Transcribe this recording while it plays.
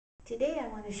Today I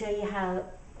want to show you how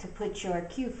to put your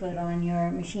Q foot on your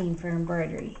machine for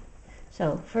embroidery.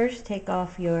 So first take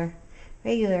off your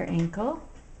regular ankle.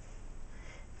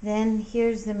 Then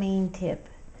here's the main tip.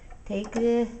 Take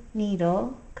the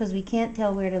needle, because we can't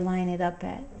tell where to line it up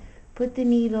at. Put the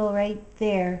needle right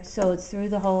there so it's through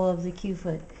the hole of the Q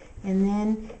foot. And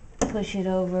then push it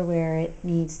over where it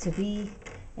needs to be.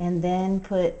 And then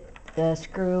put the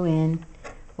screw in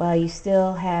while you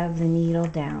still have the needle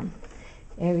down.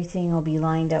 Everything will be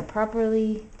lined up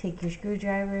properly. Take your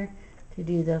screwdriver to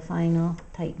do the final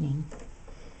tightening.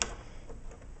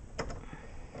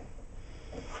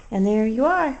 And there you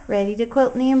are, ready to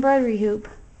quilt in the embroidery hoop.